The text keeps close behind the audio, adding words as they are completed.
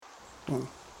1,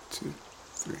 2,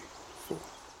 3, 4.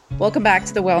 Welcome back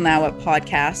to the Well Now What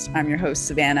podcast. I'm your host,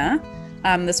 Savannah.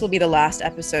 This will be the last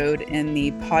episode in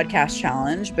the podcast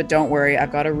challenge, but don't worry,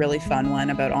 I've got a really fun one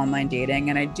about online dating,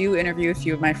 and I do interview a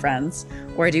few of my friends,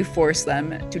 or I do force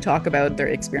them to talk about their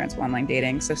experience with online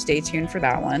dating, so stay tuned for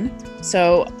that one.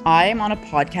 So I'm on a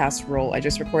podcast roll. I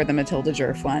just recorded the Matilda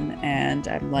Jerf one, and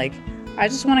I'm like, I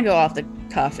just want to go off the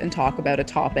cuff and talk about a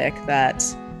topic that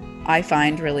I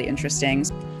find really interesting.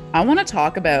 I want to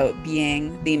talk about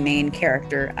being the main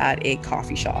character at a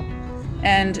coffee shop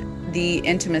and the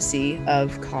intimacy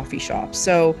of coffee shops.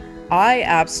 So I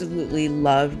absolutely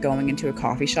love going into a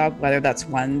coffee shop, whether that's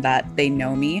one that they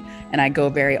know me and I go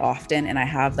very often and I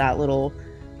have that little,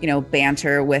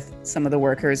 banter with some of the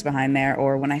workers behind there,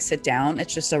 or when I sit down,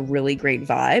 it's just a really great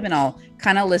vibe. And I'll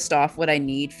kind of list off what I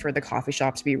need for the coffee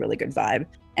shop to be a really good vibe.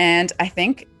 And I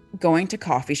think going to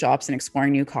coffee shops and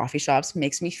exploring new coffee shops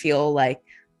makes me feel like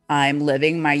I'm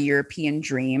living my European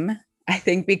dream. I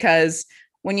think because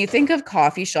when you think of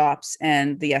coffee shops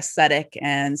and the aesthetic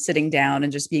and sitting down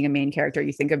and just being a main character,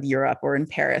 you think of Europe or in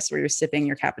Paris where you're sipping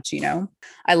your cappuccino.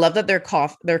 I love that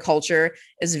their culture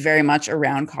is very much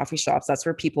around coffee shops. That's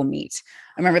where people meet.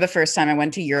 I remember the first time I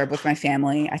went to Europe with my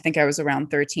family. I think I was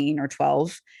around 13 or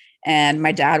 12, and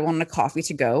my dad wanted a coffee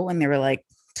to go, and they were like,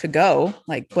 to go?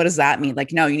 Like, what does that mean?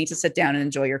 Like, no, you need to sit down and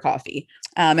enjoy your coffee.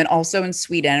 And also in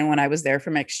Sweden, when I was there for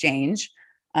my exchange,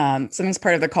 something's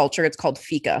part of the culture. It's called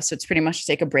fika. So it's pretty much to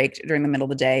take a break during the middle of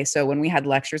the day. So when we had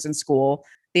lectures in school,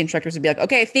 the instructors would be like,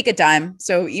 okay, fika time.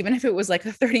 So even if it was like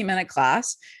a 30-minute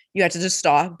class, you had to just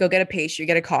stop, go get a pastry,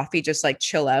 get a coffee, just like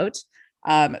chill out.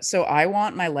 So I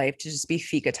want my life to just be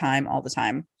fika time all the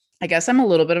time. I guess I'm a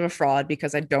little bit of a fraud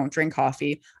because I don't drink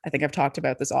coffee. I think I've talked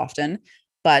about this often,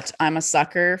 but I'm a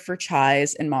sucker for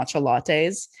chais and matcha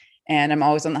lattes. And I'm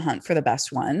always on the hunt for the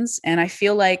best ones. And I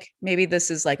feel like maybe this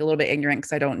is like a little bit ignorant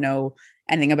because I don't know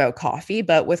anything about coffee,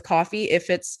 but with coffee, if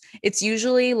it's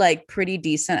usually like pretty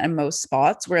decent in most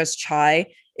spots, whereas chai,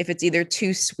 if it's either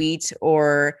too sweet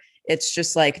or it's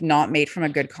just like not made from a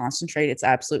good concentrate, it's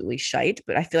absolutely shite.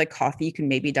 But I feel like coffee, you can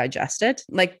maybe digest it.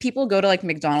 Like people go to like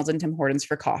McDonald's and Tim Hortons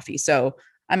for coffee. So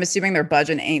I'm assuming their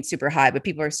budget ain't super high, but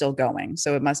people are still going.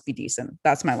 So it must be decent.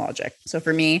 That's my logic. So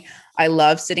for me, I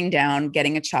love sitting down,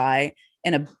 getting a chai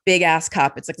in a big ass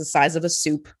cup. It's like the size of a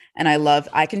soup. And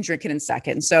I can drink it in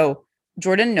seconds. So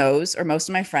Jordan knows, or most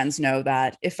of my friends know,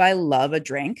 that if I love a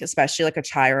drink, especially like a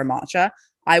chai or a matcha,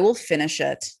 I will finish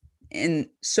it in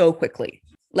so quickly.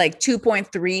 Like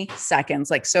 2.3 seconds,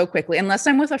 like so quickly, unless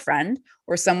I'm with a friend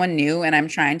or someone new and I'm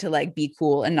trying to like be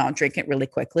cool and not drink it really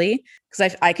quickly.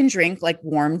 Cause I can drink like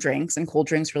warm drinks and cold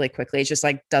drinks really quickly. It just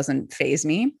like doesn't phase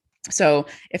me. So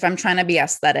if I'm trying to be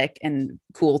aesthetic and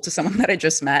cool to someone that I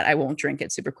just met, I won't drink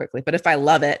it super quickly. But if I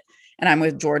love it and I'm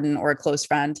with Jordan or a close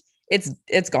friend,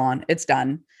 it's gone, it's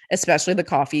done. Especially the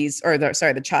coffees or the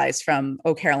chais from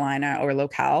O Carolina or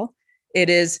Locale. It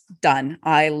is done.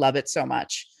 I love it so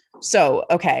much. So,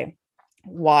 okay,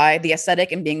 why the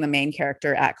aesthetic and being the main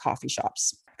character at coffee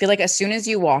shops? I feel like as soon as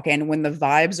you walk in, when the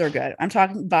vibes are good, I'm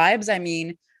talking vibes, I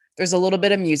mean, there's a little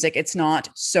bit of music. It's not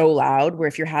so loud where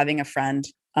if you're having a friend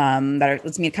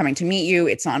that's coming to meet you,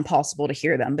 it's not impossible to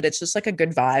hear them, but it's just like a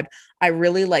good vibe. I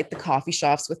really like the coffee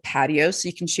shops with patios, so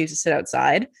you can choose to sit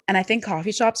outside. And I think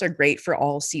coffee shops are great for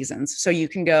all seasons. So you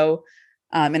can go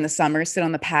in the summer, sit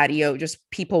on the patio, just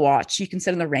people watch. You can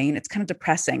sit in the rain. It's kind of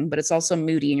depressing, but it's also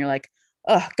moody. And you're like,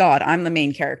 oh God, I'm the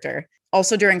main character.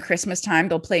 Also during Christmas time,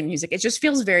 they'll play music. It just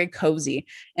feels very cozy.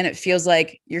 And it feels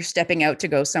like you're stepping out to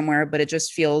go somewhere, but it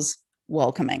just feels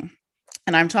welcoming.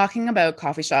 And I'm talking about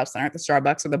coffee shops that aren't the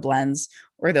Starbucks or the Blends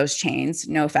or those chains.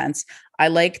 No offense. I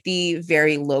like the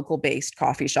very local based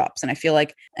coffee shops. And I feel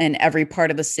like in every part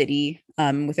of the city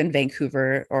within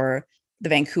Vancouver or the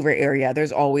Vancouver area,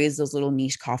 there's always those little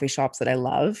niche coffee shops that I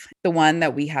love. The one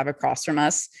that we have across from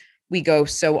us, we go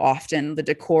so often. The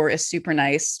decor is super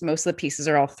nice. Most of the pieces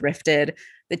are all thrifted.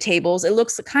 The tables, it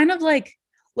looks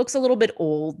a little bit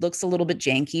old, looks a little bit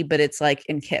janky, but it's like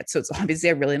in kits. So it's obviously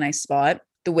a really nice spot.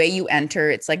 The way you enter,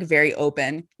 it's like very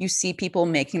open. You see people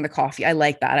making the coffee. I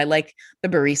like that. I like the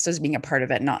baristas being a part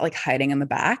of it, not like hiding in the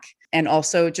back. And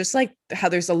also just like how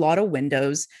there's a lot of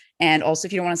windows. And also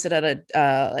if you don't want to sit at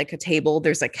a table,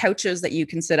 there's like couches that you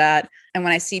can sit at. And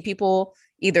when I see people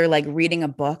either like reading a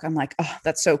book, I'm like, oh,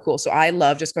 that's so cool. So I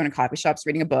love just going to coffee shops,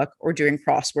 reading a book or doing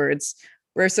crosswords.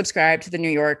 We're subscribed to the New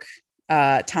York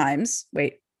Times.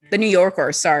 Wait, the New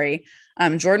Yorker, sorry.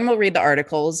 Jordan will read the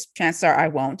articles. Chances are I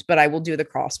won't, but I will do the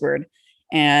crossword.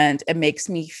 And it makes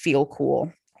me feel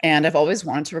cool. And I've always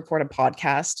wanted to record a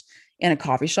podcast in a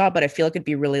coffee shop, but I feel like it'd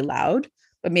be really loud.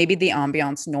 But maybe the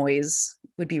ambiance noise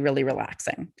would be really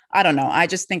relaxing. I don't know. I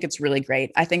just think it's really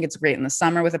great. I think it's great in the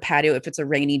summer with a patio. If it's a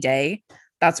rainy day,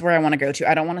 that's where I want to go to.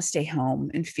 I don't want to stay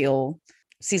home and feel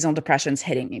seasonal depression's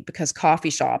hitting me, because coffee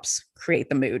shops create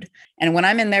the mood. And when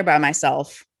I'm in there by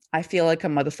myself, I feel like a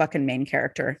motherfucking main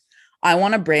character. I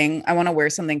want to wear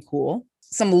something cool,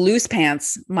 some loose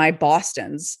pants, my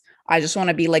Bostons. I just want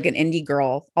to be like an indie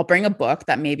girl. I'll bring a book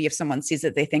that maybe if someone sees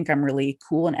it, they think I'm really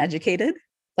cool and educated,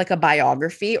 like a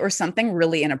biography or something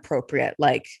really inappropriate,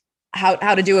 like how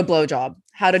to do a blowjob,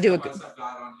 how to do a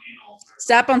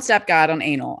step guide on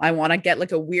anal. I want to get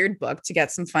like a weird book to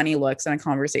get some funny looks and a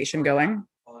conversation going.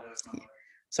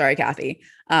 Sorry, Kathy.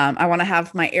 I want to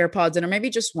have my AirPods in, or maybe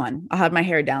just one. I'll have my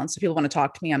hair down, so people want to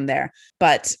talk to me, I'm there.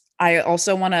 But I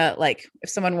also want to, like, if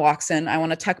someone walks in, I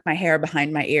want to tuck my hair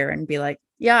behind my ear and be like,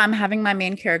 yeah, I'm having my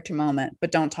main character moment,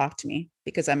 but don't talk to me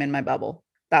because I'm in my bubble.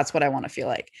 That's what I want to feel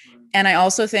like. And I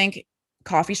also think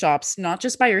coffee shops, not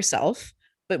just by yourself,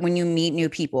 but when you meet new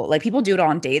people, like people do it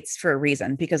on dates for a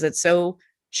reason, because it's so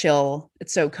chill,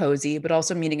 it's so cozy, but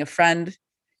also meeting a friend,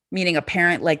 meeting a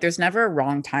parent, like there's never a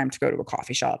wrong time to go to a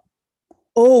coffee shop.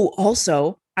 Oh,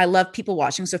 also, I love people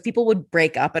watching. So if people would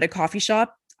break up at a coffee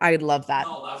shop, I'd love that.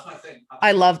 No, that's my thing.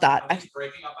 I love that.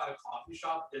 Breaking up at a coffee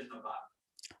shop is no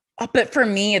bad. But for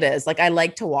me, it is like, I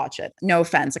like to watch it. No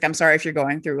offense. Like, I'm sorry if you're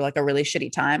going through like a really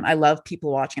shitty time. I love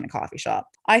people watching in a coffee shop.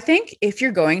 I think if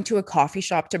you're going to a coffee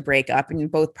shop to break up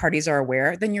and both parties are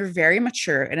aware, then you're very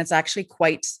mature. And it's actually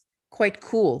quite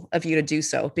cool of you to do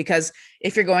so, because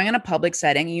if you're going in a public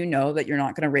setting, you know that you're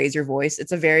not going to raise your voice.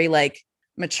 It's a very like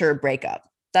mature breakup.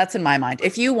 That's in my mind.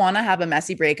 If you want to have a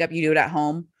messy breakup, you do it at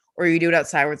home or you do it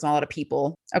outside where it's not a lot of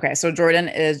people. Okay. So Jordan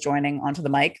is joining onto the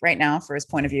mic right now for his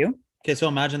point of view. Okay, so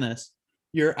imagine this.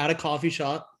 You're at a coffee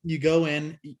shop, you go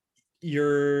in,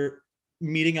 you're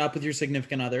meeting up with your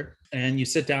significant other, and you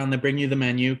sit down, they bring you the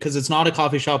menu, because it's not a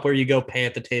coffee shop where you go pay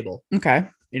at the table. Okay.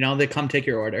 You know, they come take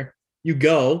your order. You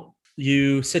go,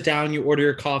 you sit down, you order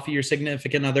your coffee, your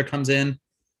significant other comes in,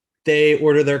 they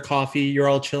order their coffee, you're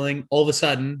all chilling. All of a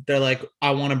sudden, they're like, I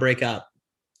want to break up.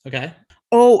 Okay.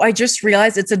 Oh, I just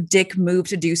realized it's a dick move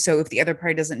to do so if the other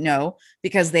party doesn't know,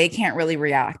 because they can't really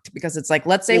react, because it's like,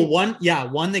 let's say one,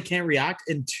 they can't react.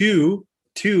 And two,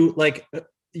 like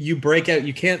you break out,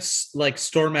 you can't like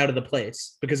storm out of the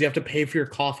place because you have to pay for your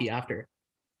coffee after.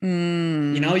 You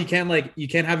know, you can't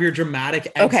have your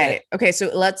dramatic exit. Okay.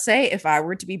 So let's say if I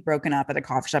were to be broken up at a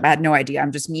coffee shop, I had no idea.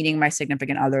 I'm just meeting my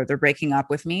significant other. They're breaking up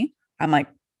with me. I'm like,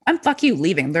 I'm fuck you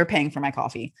leaving. They're paying for my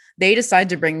coffee. They decide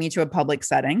to bring me to a public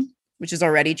setting, which is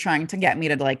already trying to get me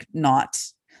to like not,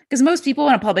 because most people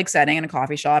in a public setting in a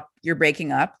coffee shop, you're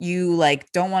breaking up. You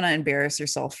like don't want to embarrass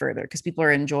yourself further because people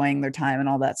are enjoying their time and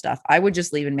all that stuff. I would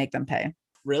just leave and make them pay.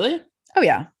 Really? Oh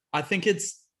yeah. I think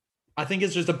it's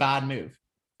just a bad move.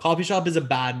 Coffee shop is a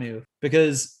bad move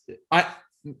because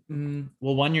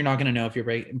one, you're not going to know if you're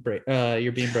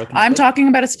being broken. I'm talking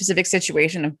about a specific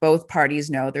situation if both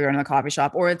parties know they're in the coffee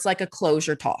shop, or it's like a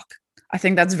closure talk. I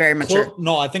think that's very mature.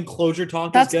 No, I think closure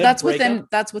talk is good. That's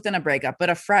within a breakup, but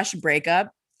a fresh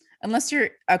breakup, unless you're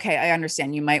okay, I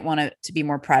understand you might want it to be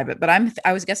more private, but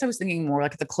I was thinking more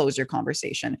like the closure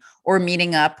conversation or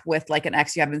meeting up with like an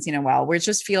ex you haven't seen in a while, where it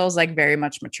just feels like very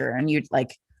much mature and you'd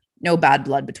like no bad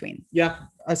blood between. Yeah,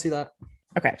 I see that.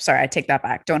 Okay, sorry, I take that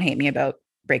back. Don't hate me about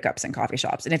breakups in coffee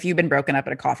shops. And if you've been broken up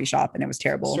at a coffee shop and it was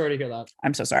terrible, sorry to hear that.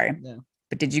 I'm so sorry. Yeah.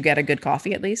 But did you get a good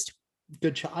coffee at least?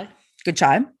 Good chai. Good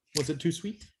chai. Was it too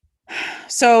sweet?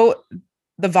 So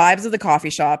the vibes of the coffee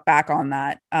shop, back on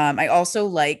that. I also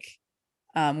like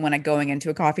when I'm going into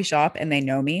a coffee shop and they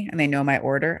know me and they know my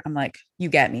order. I'm like, you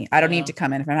get me. I don't need to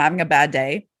come in. If I'm having a bad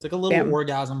day. It's like a little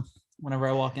orgasm whenever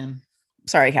I walk in.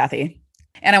 Sorry, Kathy.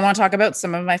 And I want to talk about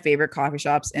some of my favorite coffee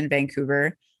shops in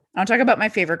Vancouver. I'll talk about my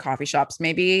favorite coffee shops.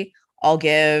 Maybe I'll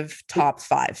give top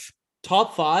 5.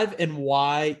 Top 5 and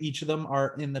why each of them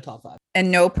are in the top 5. In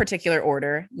no particular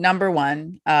order. Number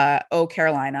 1, Oh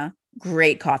Carolina.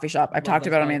 Great coffee shop. I've talked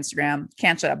about it on Instagram.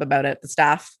 Can't shut up about it. The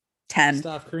staff, 10.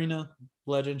 Staff, Karina,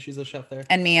 legend. She's a chef there.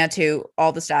 And Mia too.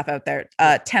 All the staff out there.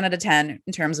 10 out of 10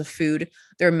 in terms of food.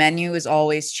 Their menu is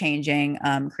always changing.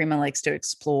 Karima likes to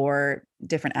explore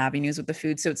different avenues with the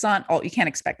food. So it's not all, you can't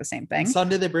expect the same thing. On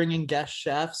Sunday, they bring in guest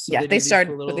chefs. So they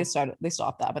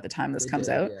stopped that by the time this comes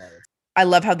out. Yeah. I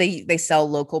love how they sell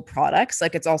local products.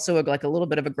 Like it's also like a little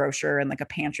bit of a grocer and like a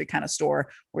pantry kind of store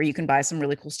where you can buy some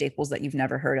really cool staples that you've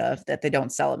never heard of that they don't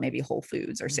sell at maybe Whole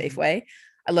Foods or Safeway.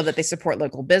 I love that they support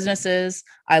local businesses.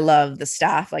 I love the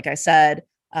staff. Like I said,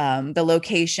 The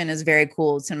location is very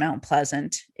cool. It's in Mount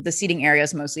Pleasant. The seating area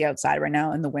is mostly outside right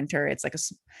now. In the winter, it's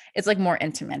like more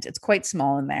intimate. It's quite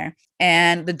small in there.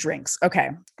 And the drinks. Okay.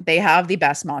 They have the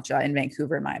best matcha in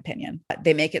Vancouver, in my opinion.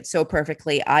 They make it so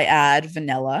perfectly. I add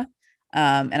vanilla,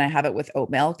 and I have it with oat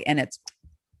milk, and it's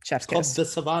chef's Called kiss. the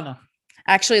Savannah.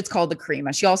 Actually, it's called the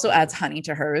Crema. She also adds honey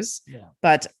to hers, Yeah.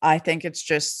 but I think it's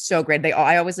just so great.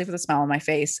 I always leave with a smile on my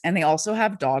face, and they also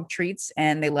have dog treats,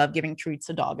 and they love giving treats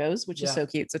to doggos, which is so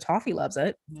cute. So Toffee loves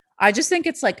it. Yeah. I just think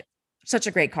it's like such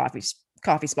a great coffee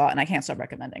spot, and I can't stop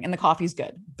recommending. And the coffee's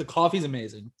good. The coffee's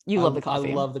amazing. You love the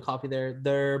coffee. I love the coffee there.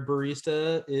 Their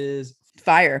barista is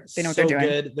Fire. They know what they're doing.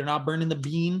 Good. They're not burning the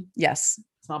bean. Yes.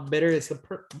 It's not bitter. It's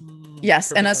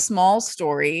yes. And a perfect. small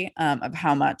story of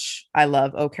how much I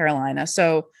love Oh Carolina.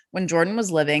 So when Jordan was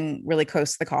living really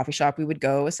close to the coffee shop, we would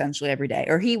go essentially every day,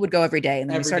 or he would go every day. And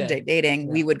then we started dating.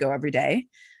 Yeah. We would go every day.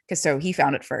 So he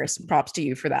found it first. Props to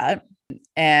you for that.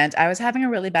 And I was having a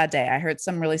really bad day. I heard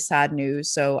some really sad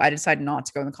news. So I decided not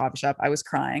to go in the coffee shop. I was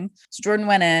crying. So Jordan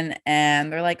went in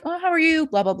and they're like, oh, how are you?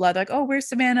 Blah, blah, blah. They're like, oh, where's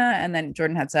Savannah? And then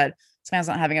Jordan had said, Savannah's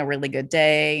not having a really good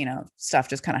day. You know, stuff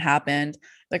just kind of happened.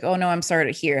 Like, oh no, I'm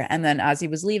sorry to hear. And then as he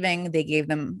was leaving,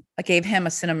 I gave him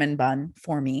a cinnamon bun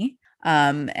for me.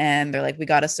 And they're like, we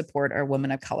got to support our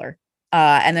women of color.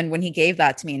 And then when he gave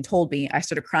that to me and told me, I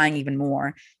started crying even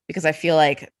more because I feel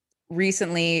like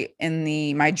recently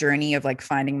in my journey of like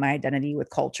finding my identity with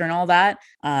culture and all that,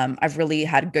 I've really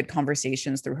had good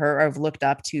conversations through her. I've looked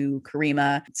up to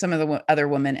Karima, some of the other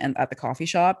women at the coffee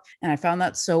shop, and I found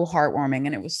that so heartwarming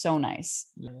and it was so nice.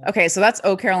 Yeah. Okay, so that's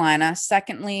Oh Carolina.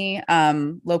 Secondly,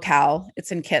 Locale.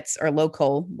 It's in Kits or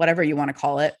local, whatever you want to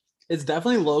call it. It's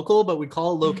definitely local, but we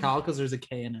call it Locale because there's a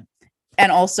K in it. And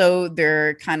also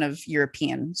they're kind of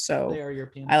European. So they are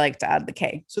European. I like to add the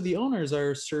K. So the owners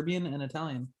are Serbian and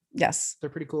Italian. Yes. They're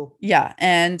pretty cool. Yeah.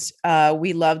 And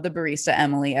we love the barista,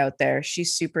 Emily, out there.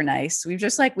 She's super nice. We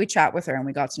chat with her and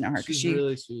we got to know her because she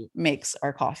really sweet. Makes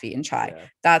our coffee and chai. Yeah.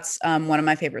 That's one of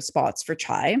my favorite spots for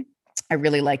chai. I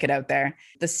really like it out there.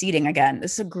 The seating, again,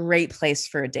 this is a great place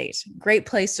for a date. Great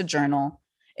place to journal.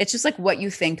 It's just like what you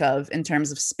think of in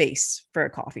terms of space for a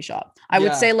coffee shop. I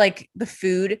would say like the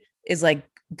food is like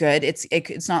good.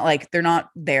 It's not like they're not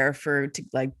there for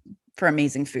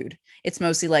amazing food. It's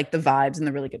mostly like the vibes and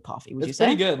the really good coffee. Would you say?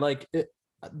 It's pretty good. Like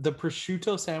the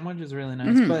prosciutto sandwich is really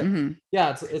nice, but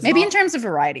yeah, it's maybe in terms of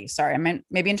variety. Sorry, I meant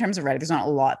maybe in terms of variety. There's not a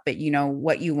lot, but you know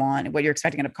what you want, what you're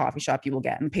expecting at a coffee shop, you will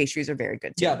get. And pastries are very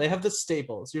good too. Yeah, they have the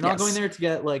staples. You're not going there to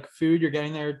get like food. You're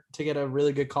getting there to get a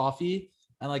really good coffee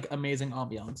and like amazing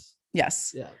ambiance.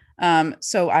 Yes. Yeah.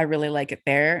 So I really like it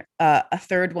there. A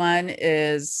third one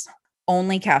is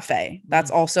Only Cafe.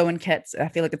 That's also in Kits. I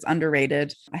feel like it's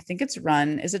underrated. I think it's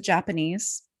run. Is it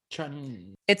Japanese?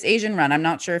 Chinese. It's Asian run. I'm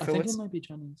not sure if I think it might be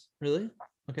Chinese. Really?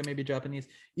 Okay, maybe Japanese.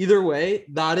 Either way,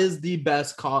 that is the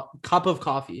best cup of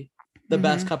coffee. The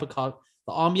best cup of coffee.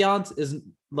 The ambiance is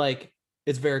like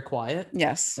it's very quiet.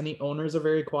 Yes. And the owners are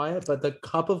very quiet, but the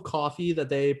cup of coffee that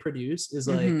they produce is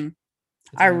like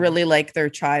I really like their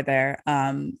chai there.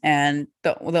 And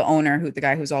the owner, the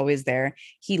guy who's always there,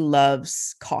 he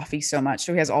loves coffee so much.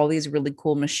 So he has all these really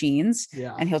cool machines.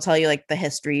 Yeah. And he'll tell you like the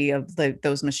history of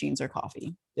those machines or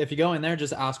coffee. If you go in there,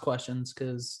 just ask questions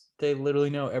because they literally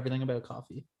know everything about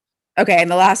coffee. Okay,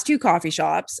 and the last two coffee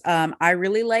shops, I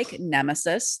really like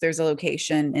Nemesis. There's a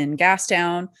location in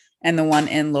Gastown and the one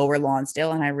in Lower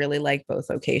Lonsdale, and I really like both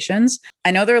locations.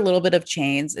 I know they're a little bit of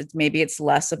chains. Maybe it's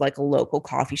less of like a local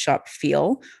coffee shop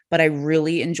feel, but I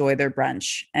really enjoy their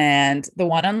brunch. And the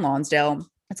one on Lonsdale,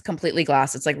 it's completely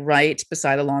glass. It's like right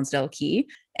beside the Lonsdale Quay,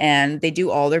 and they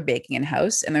do all their baking in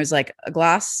house. And there's like a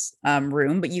glass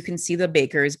room, but you can see the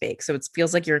bakers bake, so it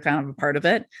feels like you're kind of a part of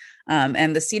it.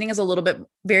 And the seating is a little bit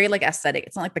very like aesthetic.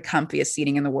 It's not like the comfiest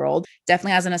seating in the world.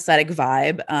 Definitely has an aesthetic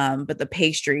vibe, but the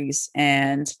pastries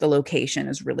and the location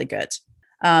is really good.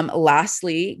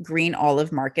 Lastly, Green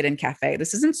Olive Market and Cafe.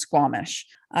 This isn't Squamish.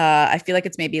 I feel like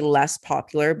it's maybe less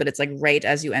popular, but it's like right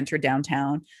as you enter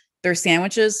downtown. Their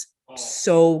sandwiches,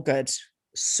 so good.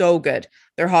 So good.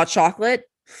 Their hot chocolate,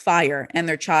 fire, and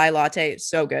their chai latte,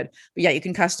 so good. But yeah, you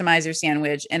can customize your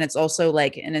sandwich, and it's also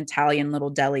like an Italian little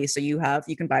deli, so you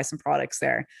can buy some products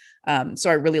there. So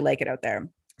I really like it out there.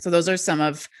 So those are some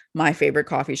of my favorite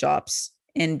coffee shops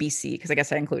in BC, because I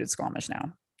guess I included Squamish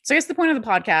now. So I guess the point of the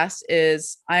podcast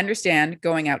is I understand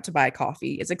going out to buy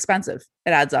coffee is expensive.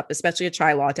 It adds up, especially a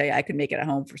chai latte. I could make it at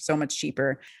home for so much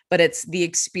cheaper, but it's the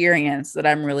experience that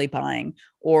I'm really buying.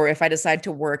 Or if I decide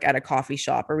to work at a coffee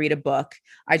shop or read a book,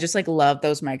 I just like love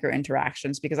those micro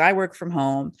interactions because I work from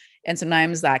home, and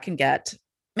sometimes that can get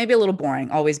maybe a little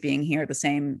boring, always being here, the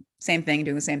same thing,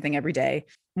 doing the same thing every day.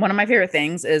 One of my favorite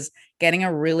things is getting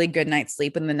a really good night's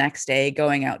sleep and the next day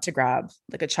going out to grab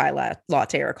like a chai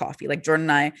latte or a coffee. Like Jordan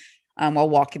and I, while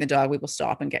walking the dog, we will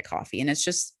stop and get coffee. And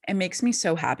it makes me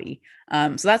so happy.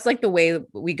 So that's like the way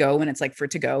we go when it's like for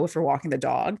to go if we're walking the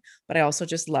dog. But I also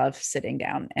just love sitting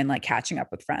down and like catching up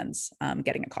with friends,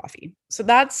 getting a coffee. So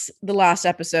that's the last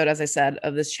episode, as I said,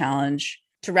 of this challenge.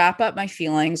 To wrap up my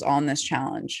feelings on this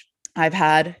challenge, I've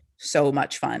had so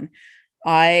much fun.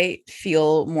 I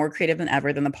feel more creative than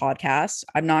ever than the podcast.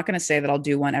 I'm not going to say that I'll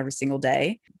do one every single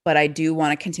day, but I do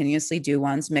want to continuously do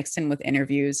ones mixed in with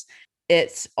interviews.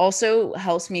 It also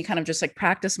helps me kind of just like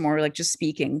practice more, like just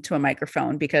speaking to a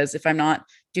microphone, because if I'm not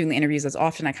doing the interviews as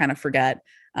often, I kind of forget.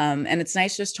 And it's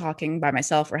nice just talking by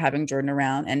myself or having Jordan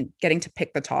around and getting to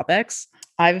pick the topics.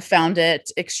 I've found it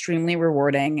extremely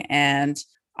rewarding, and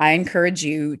I encourage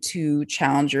you to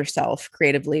challenge yourself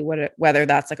creatively, whether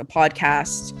that's like a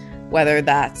podcast, whether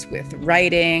that's with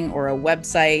writing or a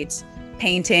website,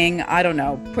 painting, I don't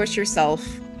know, push yourself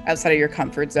outside of your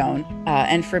comfort zone.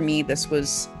 And for me, this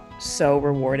was so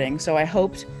rewarding. So I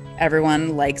hoped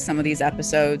everyone likes some of these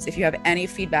episodes. If you have any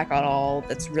feedback at all,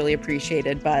 that's really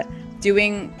appreciated. But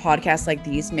doing podcasts like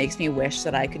these makes me wish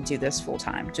that I could do this full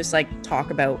time, just like talk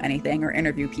about anything or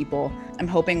interview people. I'm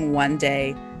hoping one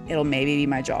day it'll maybe be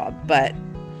my job. But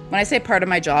when I say part of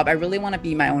my job, I really want to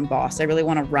be my own boss. I really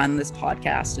want to run this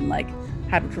podcast and like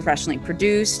have it professionally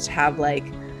produced, have like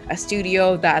a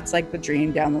studio. That's like the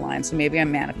dream down the line. So maybe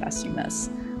I'm manifesting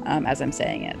this as I'm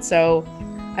saying it. So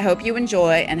I hope you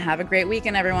enjoy and have a great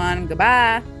weekend, everyone.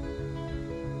 Goodbye.